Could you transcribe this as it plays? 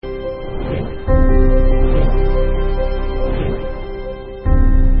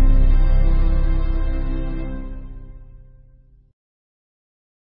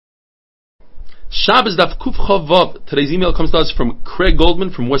Shabbos Daf Kuf Chavav. Today's email comes to us from Craig Goldman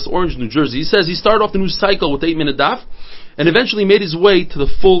from West Orange, New Jersey. He says he started off the new cycle with 8-minute daf and eventually made his way to the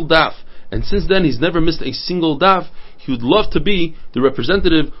full daf. And since then he's never missed a single daf. He would love to be the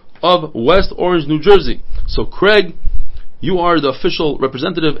representative of West Orange, New Jersey. So Craig, you are the official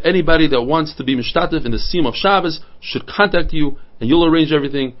representative. Anybody that wants to be mishtatif in the Siyum of Shabbos should contact you and you'll arrange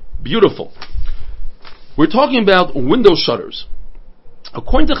everything. Beautiful. We're talking about window shutters.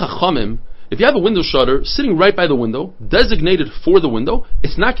 According to Chachamim, if you have a window shutter sitting right by the window, designated for the window,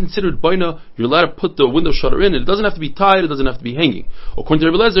 it's not considered baina. You're allowed to put the window shutter in. It doesn't have to be tied. It doesn't have to be hanging. According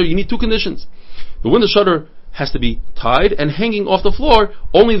to Rebbe Lezer, you need two conditions. The window shutter has to be tied and hanging off the floor.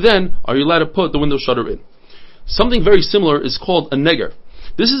 Only then are you allowed to put the window shutter in. Something very similar is called a neger.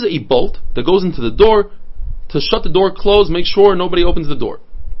 This is a bolt that goes into the door to shut the door closed, make sure nobody opens the door.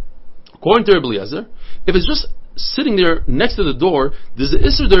 According to Rebbe Lezer, if it's just sitting there next to the door, there's the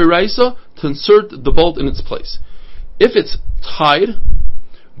Isser D'Oraisa to insert the bolt in its place. If it's tied,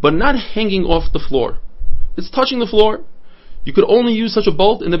 but not hanging off the floor, it's touching the floor, you could only use such a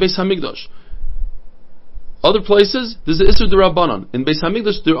bolt in the Beis HaMikdash. Other places, there's the Isser D'Rabbanan. In Beis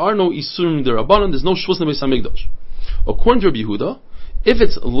HaMikdash, there are no Isurim D'Rabbanan, there's no Shvus in Beis HaMikdash. According to Rabbi Yehuda, if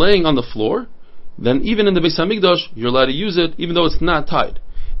it's laying on the floor, then even in the Beis HaMikdash, you're allowed to use it, even though it's not tied.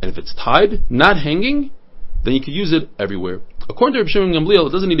 And if it's tied, not hanging, then you can use it everywhere. According to Reb Shimon Gamliel,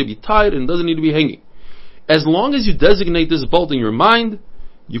 it doesn't need to be tied and it doesn't need to be hanging. As long as you designate this bolt in your mind,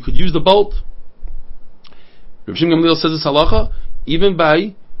 you could use the bolt. Reb Shimon Gamliel says this halacha even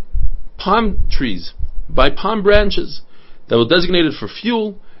by palm trees, by palm branches that were designated for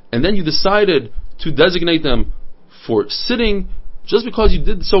fuel, and then you decided to designate them for sitting. Just because you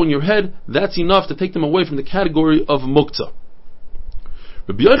did so in your head, that's enough to take them away from the category of muktzah.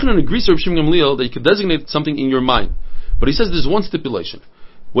 Rabbi Yochanan agrees with Rabbi Shimon Gamliel that you could designate something in your mind, but he says there's one stipulation.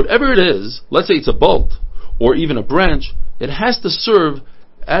 Whatever it is, let's say it's a bolt or even a branch, it has to serve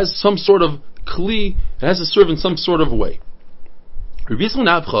as some sort of kli. It has to serve in some sort of way. Rabbi Yisrael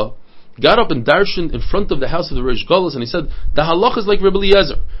Nabcha got up and darshan in front of the house of the Reish Galus, and he said the halach is like Rabbi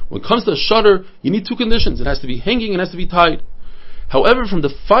Eliezer. When it comes to a shutter, you need two conditions: it has to be hanging and it has to be tied. However, from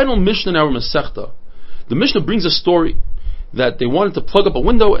the final Mishnah in our Masechta, the Mishnah brings a story that they wanted to plug up a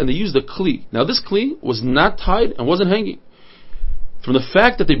window and they used a kli. Now this kli was not tied and wasn't hanging. From the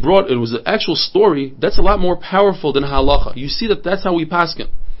fact that they brought it was an actual story, that's a lot more powerful than halacha. You see that's how we paskin,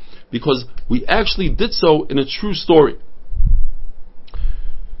 because we actually did so in a true story.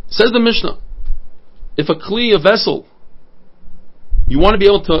 Says the Mishnah, if a kli, a vessel, you want to be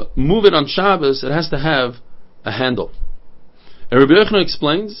able to move it on Shabbos, it has to have a handle. And Rabbi Yochanan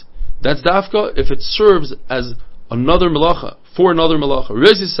explains that's dafka if it serves as another melacha, for another melacha.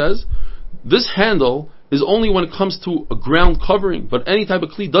 Rezi says, this handle is only when it comes to a ground covering, but any type of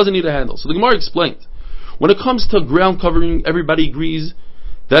kli doesn't need a handle. So the Gemara explains, when it comes to ground covering, everybody agrees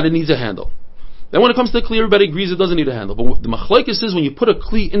that it needs a handle. Then when it comes to kli, everybody agrees it doesn't need a handle. But the machlekes is when you put a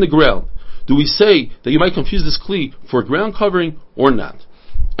kli in the ground, do we say that you might confuse this kli for a ground covering or not?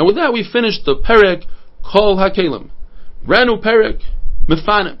 And with that we finished the perek Kol HaKelim. Brand new perek,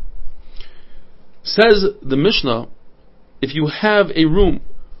 Mefanim. Says the Mishnah, if you have a room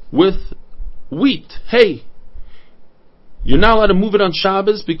with wheat, hay, you're not allowed to move it on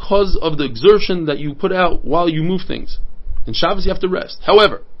Shabbos because of the exertion that you put out while you move things. In Shabbos you have to rest.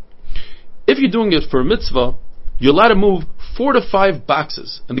 However, if you're doing it for a mitzvah, you're allowed to move 4 to 5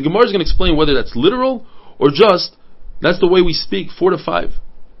 boxes. And the Gemara is going to explain whether that's literal or just, that's the way we speak, 4 to 5.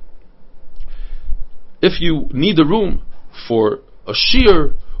 If you need the room for a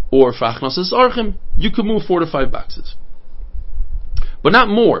shear, or for Achnasas Archim, you could move 4 to 5 boxes. But not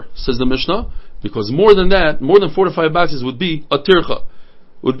more, says the Mishnah, because more than that, more than 4 to 5 boxes would be a tircha,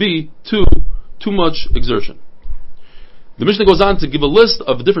 would be too much exertion. The Mishnah goes on to give a list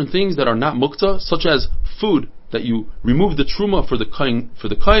of different things that are not muktzah, such as food that you remove the truma for the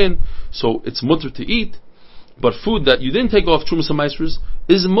kayin, so it's mutter to eat. But food that you didn't take off Trumas HaMaasros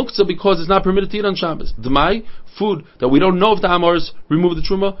is muktzah because it's not permitted to eat on Shabbos. D'mai, food that we don't know if the Amars remove the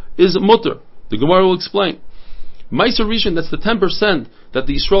Truma, is mutter. The Gemara will explain. Meiser Rishon, that's the 10% that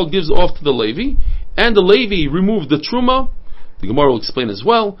the Yisrael gives off to the Levi, and the Levi removed the Truma. The Gemara will explain as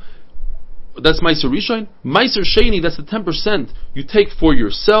well. That's Meiser Rishon. Meiser Sheni, that's the 10% you take for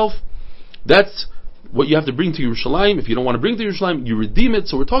yourself. That's what you have to bring to Yerushalayim. If you don't want to bring to Yerushalayim, you redeem it.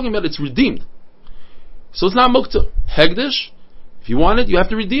 So we're talking about it's redeemed. So it's not muktzah. Hegdish, if you want it, you have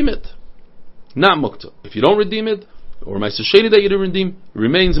to redeem it. Not muktzah. If you don't redeem it, or Meiser Sheni that you didn't redeem, it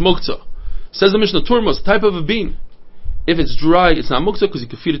remains muktzah. Says the Mishnah, Turmos, type of a bean. If it's dry, it's not muktzah because you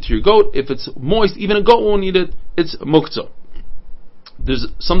can feed it to your goat. If it's moist, even a goat won't eat it, it's muktzah. There's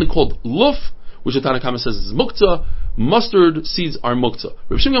something called luf, which the Tanna Kama says is mukta, mustard seeds are mukta.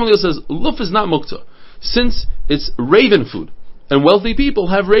 Reb Shimon Gamliel says luf is not mukta, since it's raven food, and wealthy people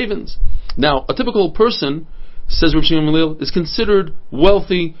have ravens. Now, a typical person, says Reb Shimon Gamliel, is considered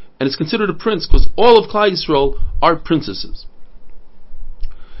wealthy and is considered a prince because all of Klal Yisrael are princesses.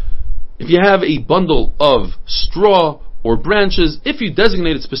 If you have a bundle of straw or branches, if you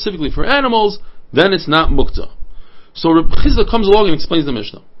designate it specifically for animals, then it's not mukta. So Reb Chizda comes along and explains the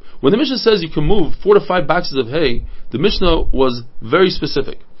Mishnah. When the Mishnah says you can move 4 to 5 boxes of hay, the Mishnah was very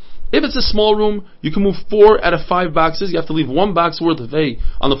specific. If it's a small room, you can move 4 out of 5 boxes. You have to leave 1 box worth of hay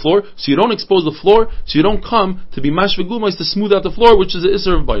on the floor, so you don't expose the floor, so you don't come to be mashve gumais to smooth out the floor, which is the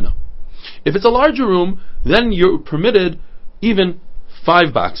isser of baina. If it's a larger room, then you're permitted even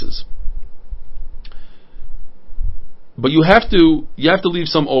 5 boxes. But you have to leave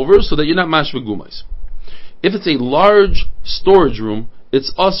some over so that you're not mashve gumais. If it's a large storage room,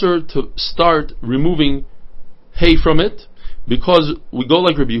 it's usher to start removing hay from it, because we go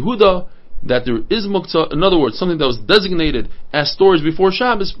like Rabbi Yehuda, that there is muktzah. In other words, something that was designated as storage before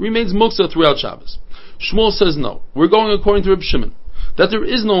Shabbos remains muktzah throughout Shabbos. Shmuel says no. We're going according to Reb Shimon, that there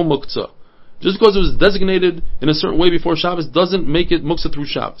is no muktzah. Just because it was designated in a certain way before Shabbos doesn't make it muktzah through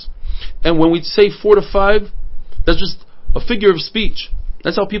Shabbos. And when we say 4 to 5, that's just a figure of speech.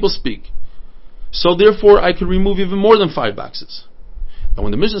 That's how people speak. So therefore, I could remove even more than 5 boxes. And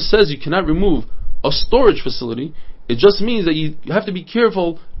when the Mishnah says you cannot remove a storage facility, it just means that you have to be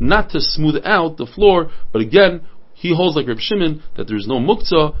careful not to smooth out the floor. But again, he holds like Reb Shimon that there is no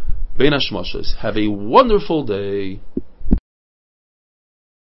muktzah bein hashmashos. Have a wonderful day.